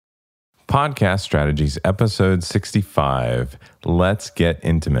Podcast Strategies, episode 65, Let's Get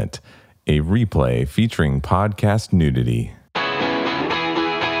Intimate, a replay featuring podcast nudity.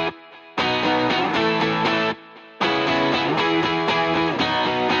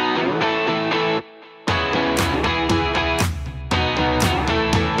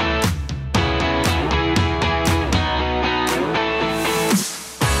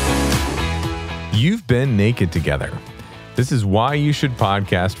 You've been naked together. This is why you should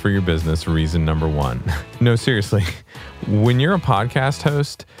podcast for your business, reason number one. No, seriously, when you're a podcast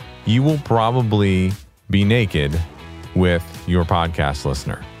host, you will probably be naked with your podcast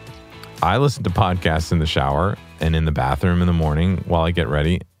listener. I listen to podcasts in the shower and in the bathroom in the morning while I get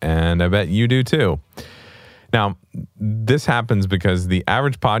ready, and I bet you do too. Now, this happens because the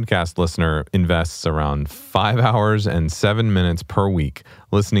average podcast listener invests around 5 hours and 7 minutes per week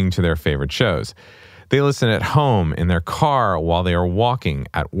listening to their favorite shows. They listen at home, in their car, while they are walking,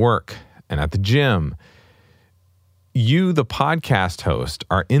 at work, and at the gym. You, the podcast host,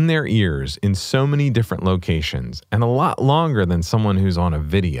 are in their ears in so many different locations and a lot longer than someone who's on a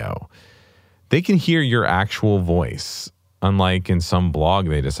video. They can hear your actual voice, unlike in some blog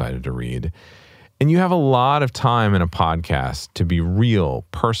they decided to read. And you have a lot of time in a podcast to be real,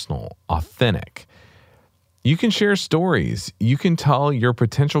 personal, authentic. You can share stories. You can tell your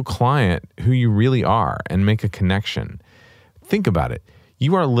potential client who you really are and make a connection. Think about it.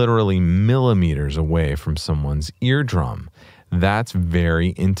 You are literally millimeters away from someone's eardrum. That's very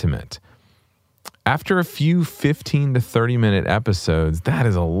intimate. After a few 15 to 30-minute episodes, that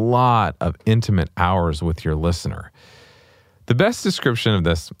is a lot of intimate hours with your listener. The best description of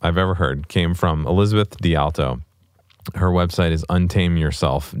this I've ever heard came from Elizabeth DiAlto. Her website is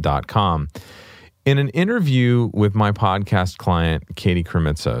untameyourself.com. In an interview with my podcast client, Katie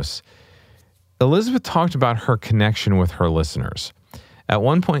Krimitsos, Elizabeth talked about her connection with her listeners. At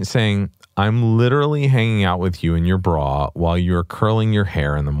one point saying, "I'm literally hanging out with you in your bra while you're curling your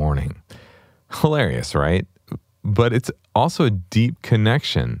hair in the morning." Hilarious, right? But it's also a deep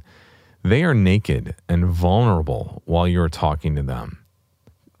connection. They are naked and vulnerable while you're talking to them,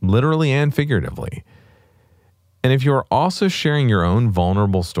 literally and figuratively. And if you're also sharing your own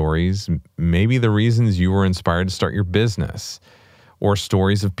vulnerable stories, maybe the reasons you were inspired to start your business, or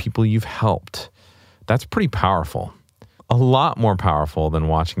stories of people you've helped, that's pretty powerful. A lot more powerful than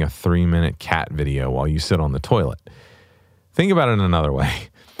watching a 3-minute cat video while you sit on the toilet. Think about it another way.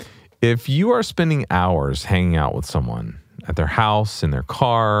 If you are spending hours hanging out with someone at their house, in their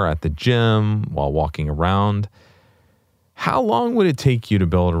car, at the gym, while walking around, how long would it take you to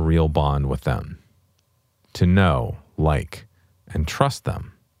build a real bond with them? To know, like, and trust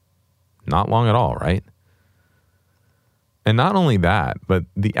them? Not long at all, right? And not only that, but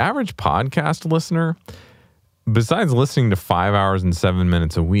the average podcast listener, besides listening to 5 hours and 7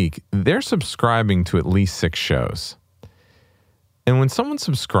 minutes a week, they're subscribing to at least 6 shows. And when someone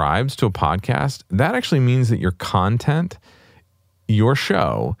subscribes to a podcast, that actually means that your content, your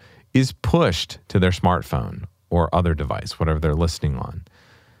show, is pushed to their smartphone or other device, whatever they're listening on.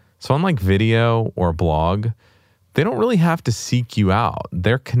 So unlike video or blog, they don't really have to seek you out.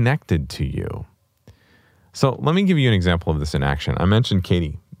 They're connected to you. So let me give you an example of this in action. I mentioned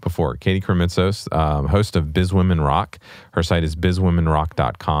Katie before. Katie Krimitsos, host of Biz Women Rock. Her site is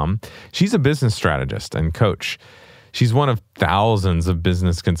bizwomenrock.com. She's a business strategist and coach. She's one of thousands of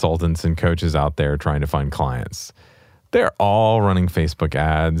business consultants and coaches out there trying to find clients. They're all running Facebook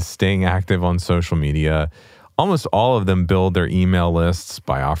ads, staying active on social media. Almost all of them build their email lists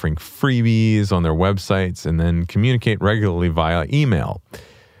by offering freebies on their websites and then communicate regularly via email.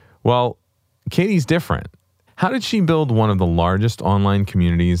 Well, Katie's different. How did she build one of the largest online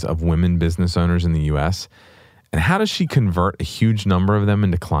communities of women business owners in the U.S.? And how does she convert a huge number of them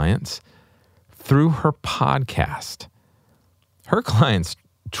into clients? Through her podcast. Her clients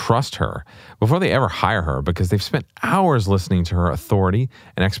trust her before they ever hire her because they've spent hours listening to her authority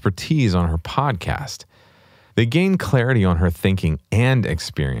and expertise on her podcast. They gain clarity on her thinking and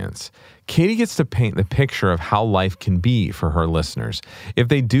experience. Katie gets to paint the picture of how life can be for her listeners if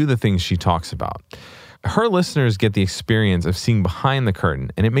they do the things she talks about. Her listeners get the experience of seeing behind the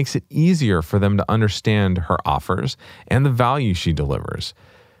curtain, and it makes it easier for them to understand her offers and the value she delivers.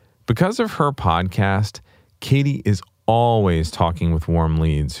 Because of her podcast, Katie is always talking with warm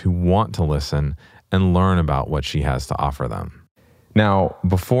leads who want to listen and learn about what she has to offer them. Now,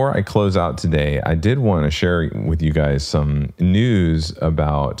 before I close out today, I did want to share with you guys some news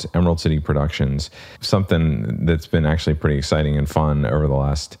about Emerald City Productions, something that's been actually pretty exciting and fun over the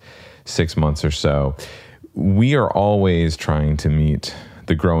last 6 months or so. We are always trying to meet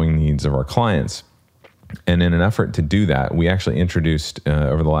the growing needs of our clients. And in an effort to do that, we actually introduced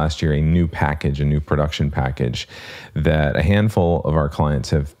over the last year a new package, a new production package that a handful of our clients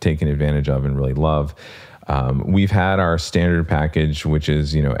have taken advantage of and really love. We've had our standard package, which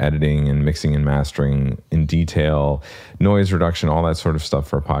is, editing and mixing and mastering in detail, noise reduction, all that sort of stuff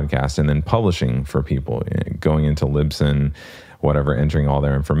for a podcast, and then publishing for people, going into Libsyn, whatever, entering all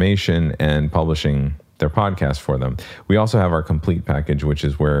their information and publishing their podcast for them. We also have our complete package, which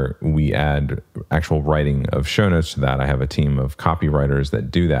is where we add actual writing of show notes to that. I have a team of copywriters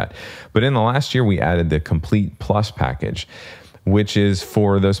that do that. But in the last year, we added the Complete Plus package, which is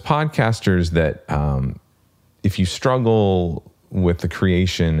for those podcasters that if you struggle with the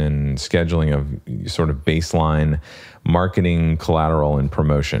creation and scheduling of sort of baseline marketing, collateral, and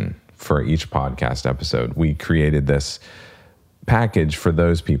promotion for each podcast episode, we created this package for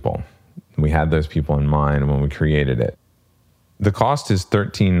those people. We had those people in mind when we created it. The cost is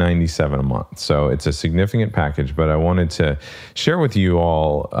 $13.97 a month, so it's a significant package, but I wanted to share with you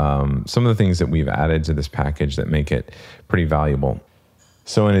all some of the things that we've added to this package that make it pretty valuable.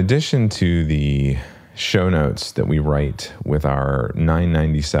 So in addition to the show notes that we write with our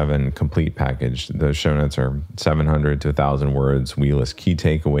 $9.97 complete package, those show notes are 700 to 1,000 words. We list key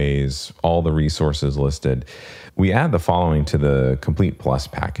takeaways, all the resources listed. We add the following to the Complete Plus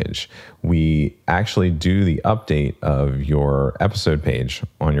package. We actually do the update of your episode page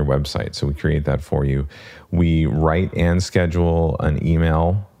on your website. So we create that for you. We write and schedule an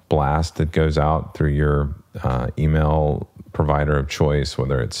email blast that goes out through your email provider of choice,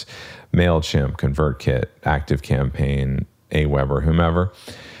 whether it's MailChimp, ConvertKit, ActiveCampaign, Aweber, whomever.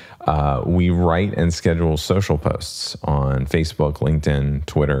 We write and schedule social posts on Facebook, LinkedIn,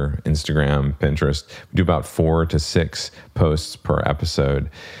 Twitter, Instagram, Pinterest. We do about 4 to 6 posts per episode.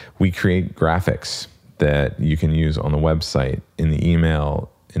 We create graphics that you can use on the website, in the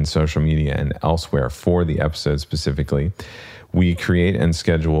email, in social media, and elsewhere for the episode specifically. We create and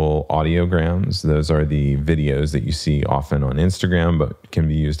schedule audiograms. Those are the videos that you see often on Instagram, but can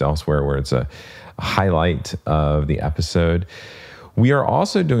be used elsewhere where it's a highlight of the episode. We are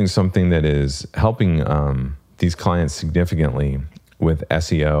also doing something that is helping these clients significantly with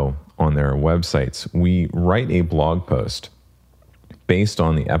SEO on their websites. We write a blog post based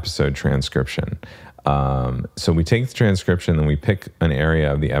on the episode transcription. So we take the transcription and we pick an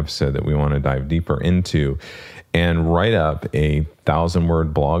area of the episode that we want to dive deeper into and write up a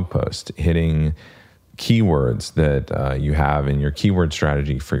 1,000-word blog post hitting keywords that you have in your keyword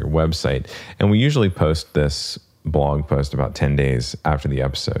strategy for your website. And we usually post this blog post about 10 days after the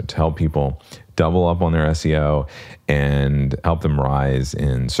episode to help people double up on their SEO and help them rise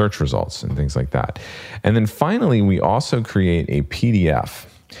in search results and things like that. And then finally, we also create a PDF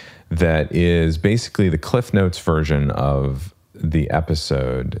that is basically the Cliff Notes version of the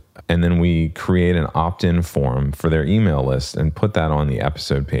episode. And then we create an opt-in form for their email list and put that on the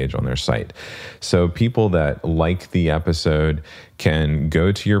episode page on their site. So people that like the episode can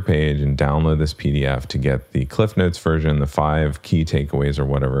go to your page and download this PDF to get the Cliff Notes version, the 5 key takeaways or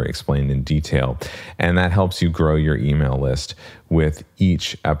whatever explained in detail. And that helps you grow your email list with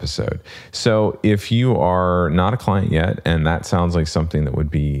each episode. So if you are not a client yet, and that sounds like something that would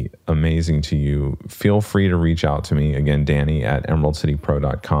be amazing to you, feel free to reach out to me. Again, Danny at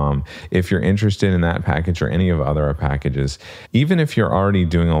emeraldcitypro.com. If you're interested in that package or any of other packages, even if you're already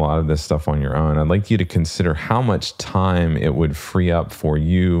doing a lot of this stuff on your own, I'd like you to consider how much time it would free up for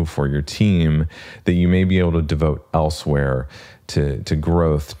you, for your team, that you may be able to devote elsewhere to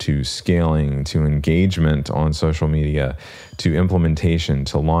growth, to scaling, to engagement on social media, to implementation,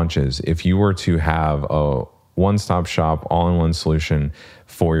 to launches. If you were to have a one-stop shop, all-in-one solution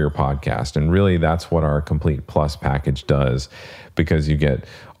for your podcast. And really, that's what our Complete Plus package does, because you get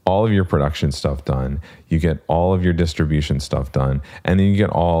all of your production stuff done, you get all of your distribution stuff done, and then you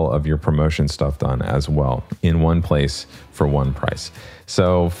get all of your promotion stuff done as well in one place for one price.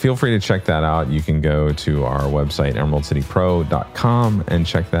 So feel free to check that out. You can go to our website, emeraldcitypro.com, and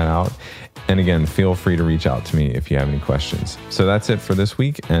check that out. And again, feel free to reach out to me if you have any questions. So that's it for this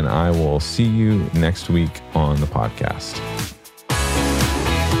week, and I will see you next week on the podcast.